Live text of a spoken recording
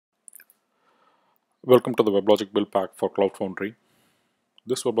Welcome to the WebLogic Buildpack for Cloud Foundry.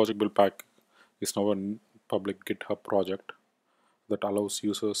 This WebLogic Buildpack is now a public GitHub project that allows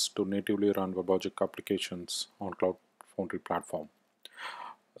users to natively run WebLogic applications on Cloud Foundry platform.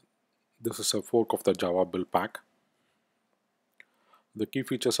 This is a fork of the Java Buildpack. The key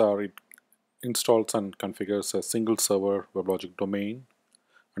features are it installs and configures a single server WebLogic domain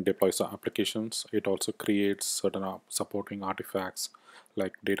and deploys the applications. It also creates certain supporting artifacts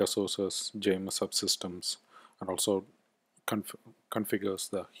like data sources, JMS subsystems, and also configures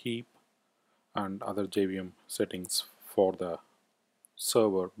the heap and other JVM settings for the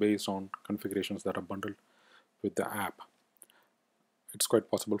server based on configurations that are bundled with the app. It's quite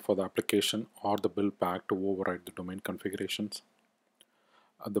possible for the application or the build pack to override the domain configurations.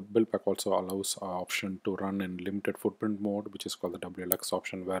 The build pack also allows an option to run in limited footprint mode, which is called the WLX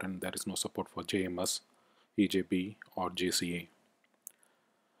option, wherein there is no support for JMS, EJB, or JCA.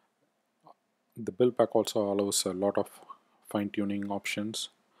 The build pack also allows a lot of fine-tuning options,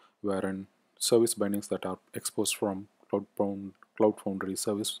 wherein service bindings that are exposed from Cloud Foundry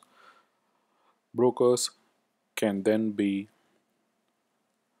service brokers can then be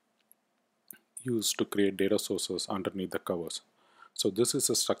used to create data sources underneath the covers. So this is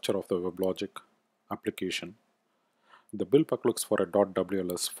the structure of the WebLogic application. The build pack looks for a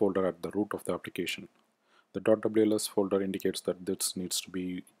 .wls folder at the root of the application. The .wls folder indicates that this needs to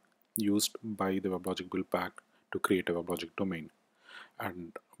be used by the WebLogic Buildpack to create a WebLogic domain.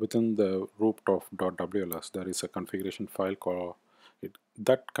 And within the root of .wls, there is a configuration file called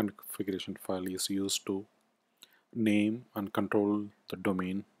that configuration file is used to name and control the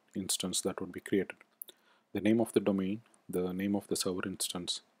domain instance that would be created. The name of the domain, the name of the server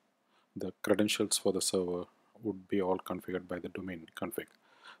instance, the credentials for the server would be all configured by the domain config.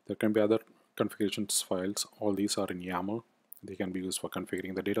 There can be other configurations files. All these are in YAML. They can be used for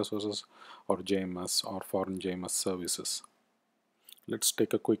configuring the data sources or JMS or foreign JMS services. Let's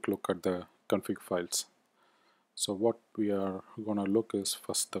take a quick look at the config files. So what we are going to look is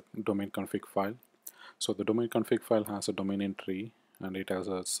first the domain config file. So the domain config file has a domain entry and it has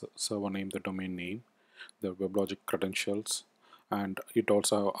a server name, the domain name, the WebLogic credentials, and it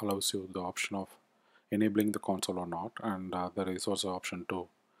also allows you the option of enabling the console or not, and there is also option to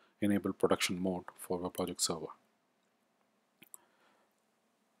enable production mode for WebLogic server.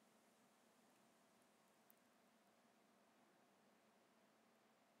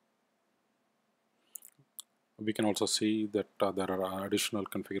 We can also see that there are additional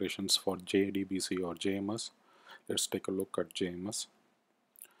configurations for JDBC or JMS. Let's take a look at JMS.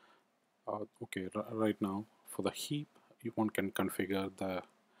 Okay, right now for the heap, one can configure the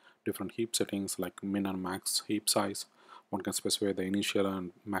different heap settings like min and max heap size. One can specify the initial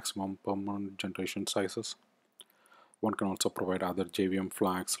and maximum permanent generation sizes. One can also provide other JVM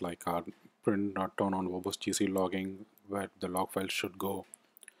flags like print or turn on verbose GC logging, where the log file should go,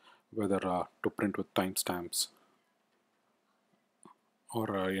 whether to print with timestamps,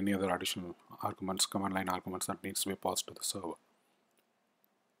 or any other additional arguments, command line arguments that needs to be passed to the server.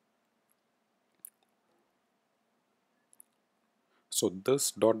 So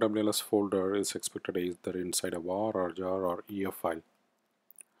this .wls folder is expected either inside a var or jar or EF file.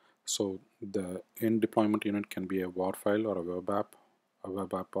 So the end deployment unit can be a var file or a web app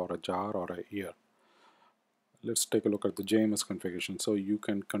or a jar or a ER. Let's take a look at the JMS configuration. So you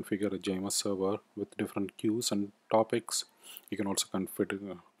can configure a JMS server with different queues and topics. You can also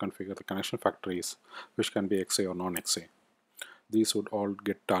configure the connection factories, which can be XA or non-XA. These would all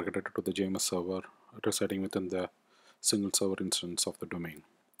get targeted to the JMS server residing within the single server instance of the domain.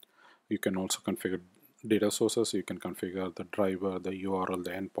 You can also configure data sources. You can configure the driver, the URL,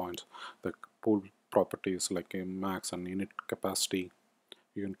 the endpoints, the pool properties like a max and init capacity.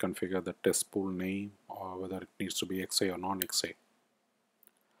 You can configure the test pool name or whether it needs to be XA or non-XA.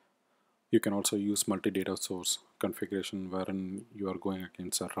 You can also use multi-data source configuration wherein you are going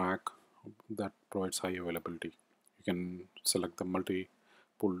against a rack that provides high availability. You can select the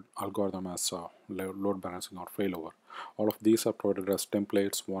multi-pool algorithm as load balancing or failover. All of these are provided as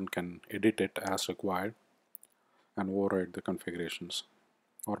templates. One can edit it as required and override the configurations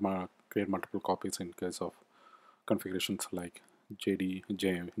or create multiple copies in case of configurations like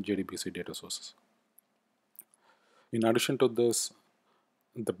JDBC data sources. In addition to this,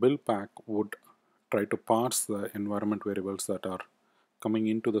 the build pack would try to parse the environment variables that are coming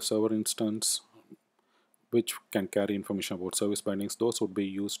into the server instance, which can carry information about service bindings. Those would be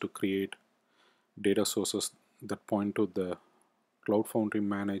used to create data sources that point to the Cloud Foundry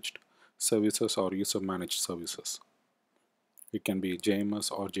managed services or user managed services. It can be JMS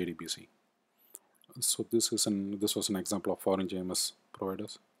or JDBC. So this was an example of foreign JMS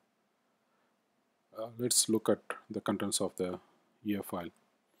providers. Let's look at the contents of the EF file.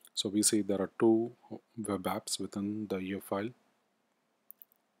 So we see there are two web apps within the EF file.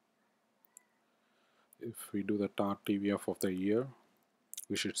 If we do the tar tvf of the year,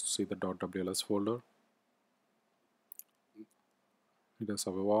 we should see the .wls folder. It has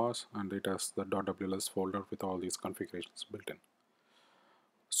a was and it has the .wls folder with all these configurations built in.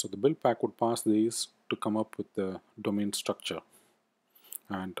 So the build pack would pass these to come up with the domain structure.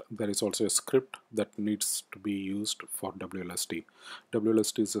 And there is also a script that needs to be used for WLST.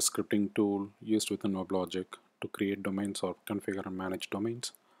 WLST is a scripting tool used within WebLogic to create domains or configure and manage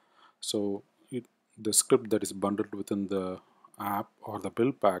domains. So the script that is bundled within the app or the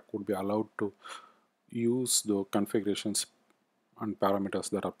build pack would be allowed to use the configurations and parameters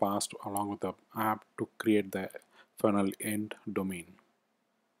that are passed along with the app to create the final end domain.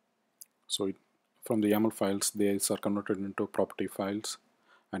 So from the YAML files, these are converted into property files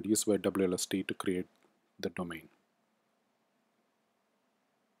and used by WLST to create the domain.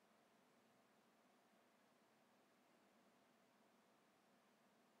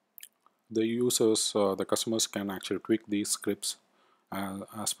 The customers can actually tweak these scripts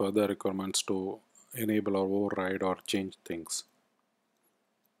as per their requirements to enable or override or change things.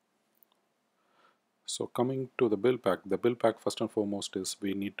 So coming to the build pack first and foremost is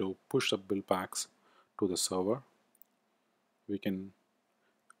we need to push the build packs to the server.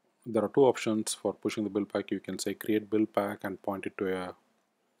 There are two options for pushing the build pack. You can say create build pack and point it to a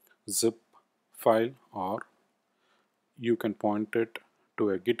zip file, or you can point it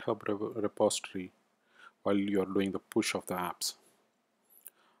to a GitHub repository while you are doing the push of the apps.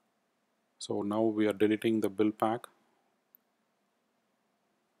 So now we are deleting the build pack.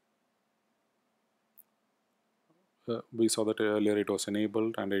 We saw that earlier it was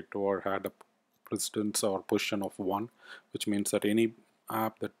enabled and it had a precedence or position of 1, which means that any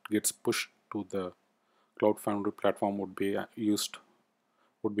app that gets pushed to the Cloud Foundry platform would be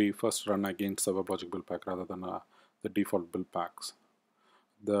first run against the WebLogic Buildpack rather than the default build packs.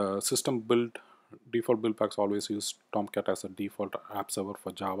 The system build default build packs always use Tomcat as a default app server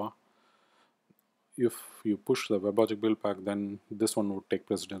for Java. If you push the WebLogic build pack, then this one would take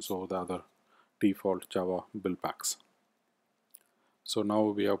precedence over the other default Java build packs. So now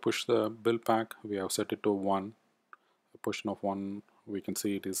we have pushed the build pack, we have set it to 1, a position of 1, we can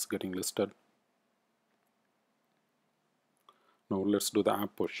see it is getting listed. Now let's do the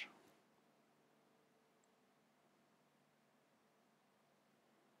app push.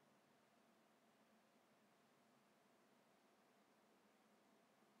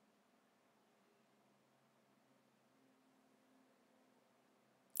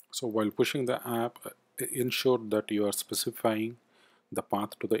 So while pushing the app, ensure that you are specifying the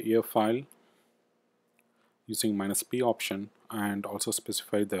path to the EF file using -p option, and also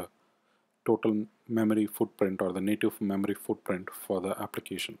specify the total memory footprint or the native memory footprint for the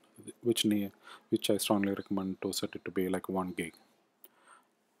application, which I strongly recommend to set it to be like 1 gig.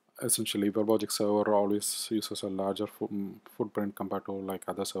 Essentially, WebLogic server always uses a larger footprint compared to like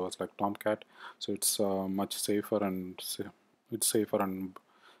other servers like Tomcat, so it's much safer and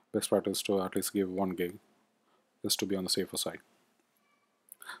best practice to at least give 1 gig just to be on the safer side.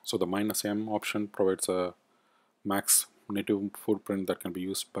 So the -m option provides a max native footprint that can be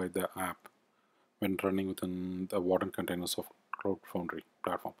used by the app when running within the warden containers of Cloud Foundry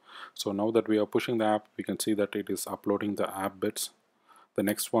platform. So now that we are pushing the app, we can see that it is uploading the app bits. The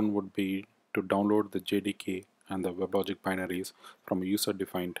next one would be to download the JDK and the WebLogic binaries from a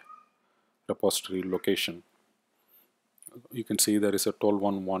user-defined repository location. You can see there is a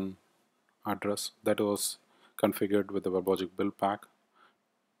 12.1.1 address that was configured with the WebLogic build pack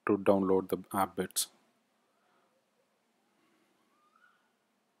to download the app bits.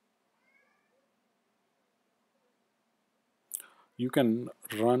 You can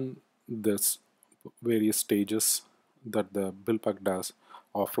run this various stages that the build pack does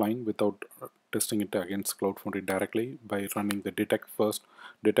offline without testing it against Cloud Foundry directly by running the detect first.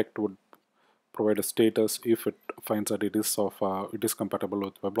 Detect would provide a status if it finds that it is compatible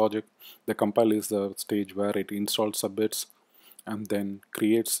with WebLogic. The compile is the stage where it installs subbits and then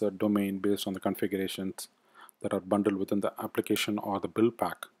creates a domain based on the configurations that are bundled within the application or the build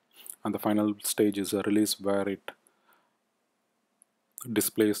pack. And the final stage is a release where it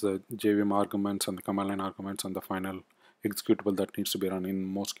displays the JVM arguments and the command line arguments and the final executable that needs to be run. In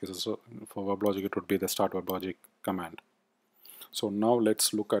most cases, for WebLogic, it would be the start WebLogic command. So now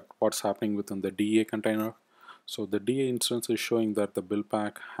let's look at what's happening within the DA container. So the DA instance is showing that the build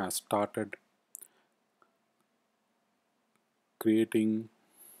pack has started creating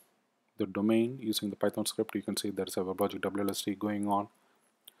the domain using the Python script. You can see there's a WebLogic WLST going on.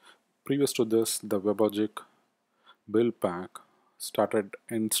 previous to this, the WebLogic Buildpack started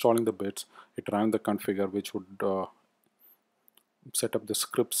installing the bits. It ran the configure, which would set up the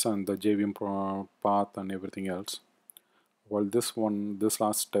scripts and the JVM path and everything else. While this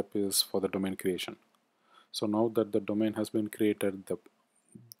last step is for the domain creation. So now that the domain has been created,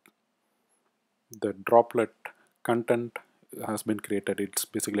 the droplet content has been created. It's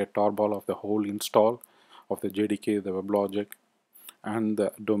basically a tarball of the whole install of the JDK, the WebLogic, and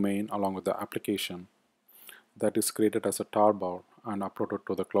the domain along with the application that is created as a tarball and uploaded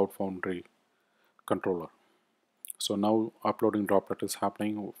to the Cloud Foundry controller. So now uploading droplet is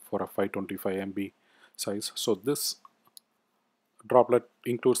happening for a 525 MB size. So this droplet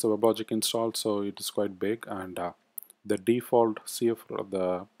includes the WebLogic install, so it is quite big, and the default CF,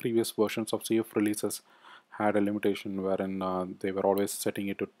 the previous versions of CF releases had a limitation wherein they were always setting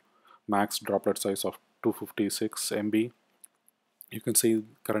it to max droplet size of 256 MB. You can see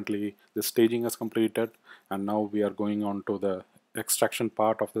currently the staging is completed, and now we are going on to the extraction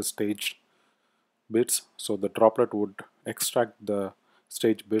part of the staged bits. So the droplet would extract the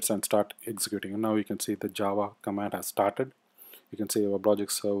stage bits and start executing. And now you can see the Java command has started. You can see our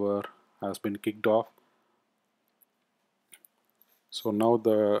WebLogic server has been kicked off. So now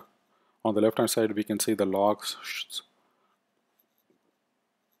on the left hand side we can see the logs.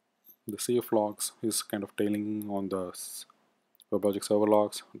 The CF logs is kind of tailing on the WebLogic server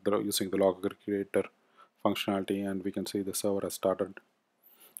logs. They're using the log aggregator functionality, and we can see the server has started,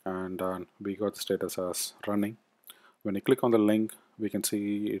 and we got the status as running. When you click on the link, we can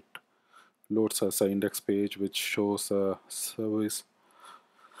see it loads as an index page which shows the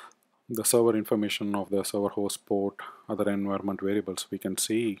server information of the server host port, other environment variables. We can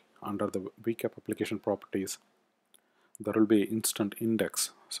see under the VCAP application properties there will be instant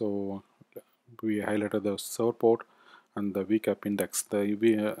index. So we highlighted the server port and the VCAP index.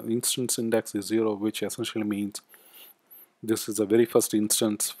 The instance index is 0, which essentially means this is the very first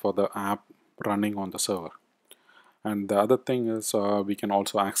instance for the app running on the server. And the other thing is we can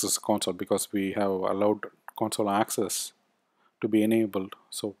also access console, because we have allowed console access to be enabled,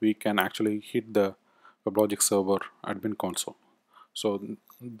 so we can actually hit the WebLogic server admin console. So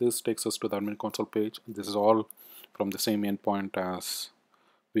this takes us to the admin console page. This is all from the same endpoint as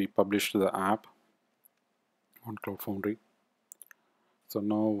we published the app on Cloud Foundry. So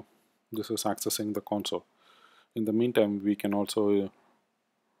now this is accessing the console. In the meantime, we can also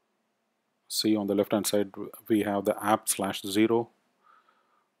see on the left hand side we have the app/0,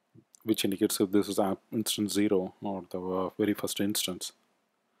 which indicates if this is app instance 0 or the very first instance.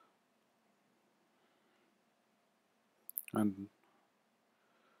 And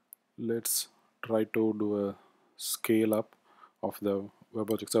let's try to do a scale up of the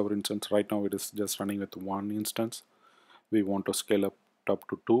WebLogic server instance. Right now it is just running with one instance. We want to scale up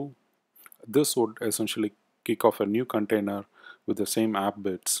to 2. This would essentially kick off a new container with the same app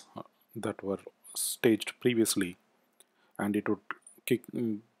bits that were staged previously, and it would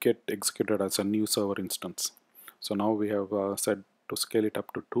get executed as a new server instance. So now we have set to scale it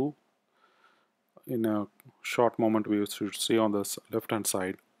up to 2. In a short moment we should see on the left hand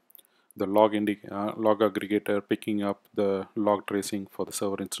side the log aggregator picking up the log tracing for the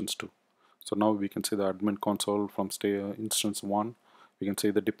server instance 2. So now we can see the admin console from instance 1. We can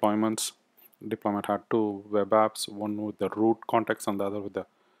see the deployments. Deployment had 2 web apps, one with the root context and the other with the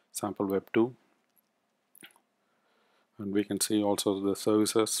sample web 2. And we can see also the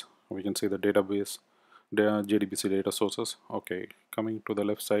services. We can see the database, the JDBC data sources. Okay, coming to the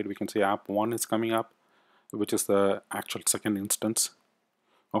left side, we can see app 1 is coming up, which is the actual second instance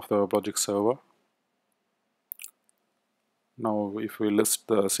of the WebLogic server. Now if we list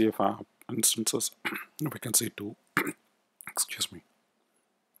the CF app instances, we can see 2. Excuse me.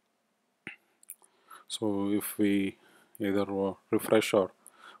 So if we either refresh or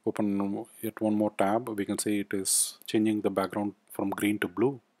open yet one more tab, we can see it is changing the background from green to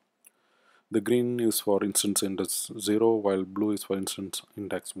blue. The green is for instance index 0, while blue is for instance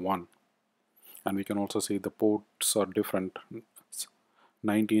index 1. And we can also see the ports are different. It's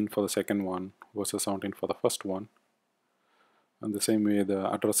 19 for the second one versus 17 for the first one. And the same way the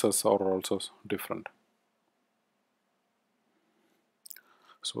addresses are also different.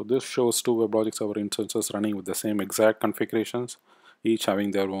 So this shows 2 WebLogic server instances running with the same exact configurations, each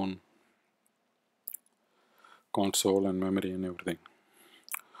having their own console and memory and everything.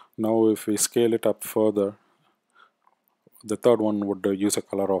 Now if we scale it up further, the third one would use a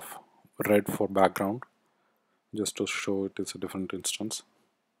color of red for background, just to show it is a different instance.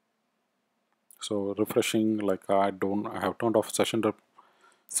 So refreshing, like I have turned off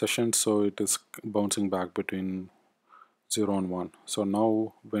sessions, so it is bouncing back between 0 and 1. So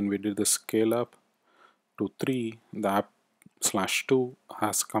now when we did the scale up to 3, the app/2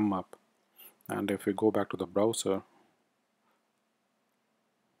 has come up. And if we go back to the browser,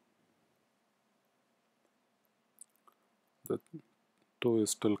 the 2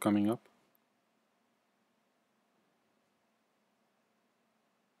 is still coming up.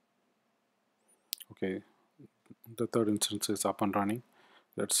 Okay, the third instance is up and running.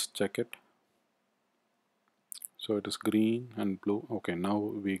 Let's check it. So it is green and blue. Okay, now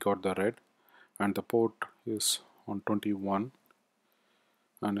we got the red, and the port is on 21,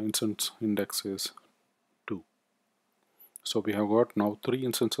 and instance index is 2. So we have got now 3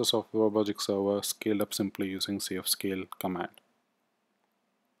 instances of WebLogic server scaled up simply using cfscale command.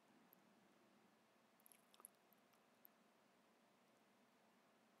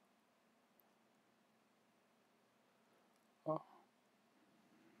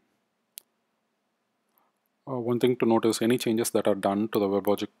 One thing to note is any changes that are done to the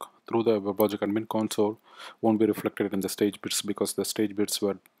WebLogic through the WebLogic admin console won't be reflected in the stage bits, because the stage bits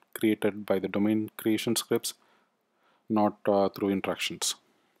were created by the domain creation scripts, not through interactions.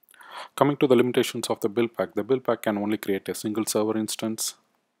 Coming to the limitations of the build pack can only create a single server instance.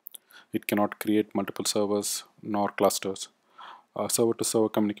 It cannot create multiple servers nor clusters. Server to server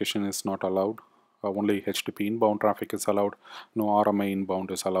communication is not allowed. Only HTTP inbound traffic is allowed. No RMA inbound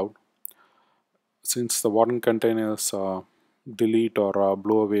is allowed. Since the warning containers delete or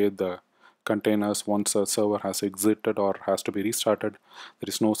blow away the containers once a server has exited or has to be restarted, there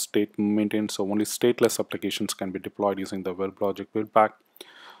is no state maintained, so only stateless applications can be deployed using the WebLogic Buildpack.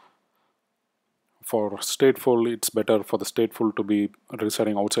 For stateful, it's better for the stateful to be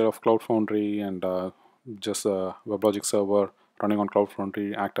residing outside of Cloud Foundry, and just a WebLogic server running on Cloud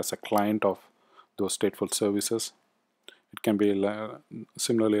Foundry act as a client of those stateful services. It can be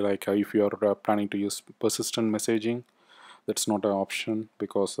similarly like if you are planning to use persistent messaging, that's not an option,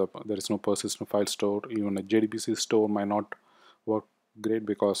 because there is no persistent file store. Even a JDBC store might not work great,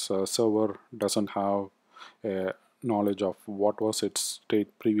 because server doesn't have knowledge of what was its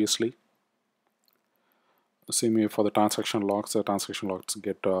state previously. Same way for the transaction logs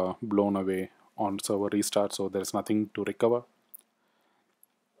get blown away on server restart, so there is nothing to recover.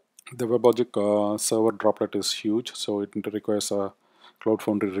 The WebLogic server droplet is huge, so it requires a Cloud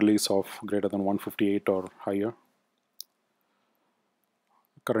Foundry release of greater than 158 or higher.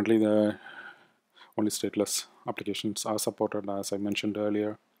 Currently, the only stateless applications are supported, as I mentioned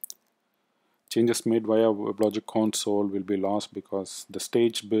earlier. Changes made via WebLogic console will be lost, because the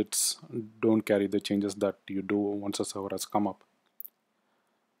stage bits don't carry the changes that you do once a server has come up.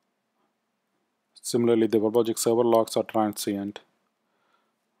 Similarly, the WebLogic server logs are transient.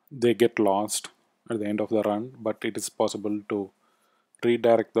 They get lost at the end of the run, but it is possible to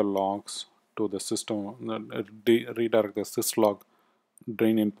redirect the logs to the system, redirect the syslog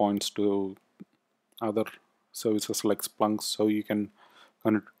drain endpoints to other services like Splunk, so you can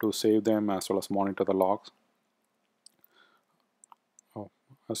continue to save them as well as monitor the logs.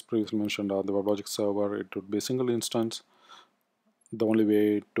 As previously mentioned, the WebLogic server, it would be a single instance. The only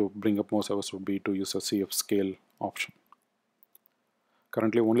way to bring up more servers would be to use a CF scale option.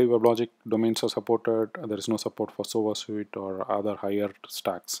 Currently, only WebLogic domains are supported. There is no support for Server Suite or other higher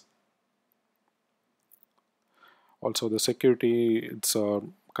stacks. Also, the security, it's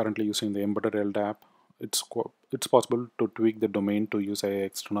currently using the embedded LDAP. It's possible to tweak the domain to use a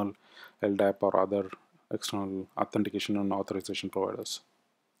external LDAP or other external authentication and authorization providers.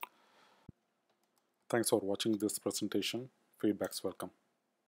 Thanks for watching this presentation. Feedback's welcome.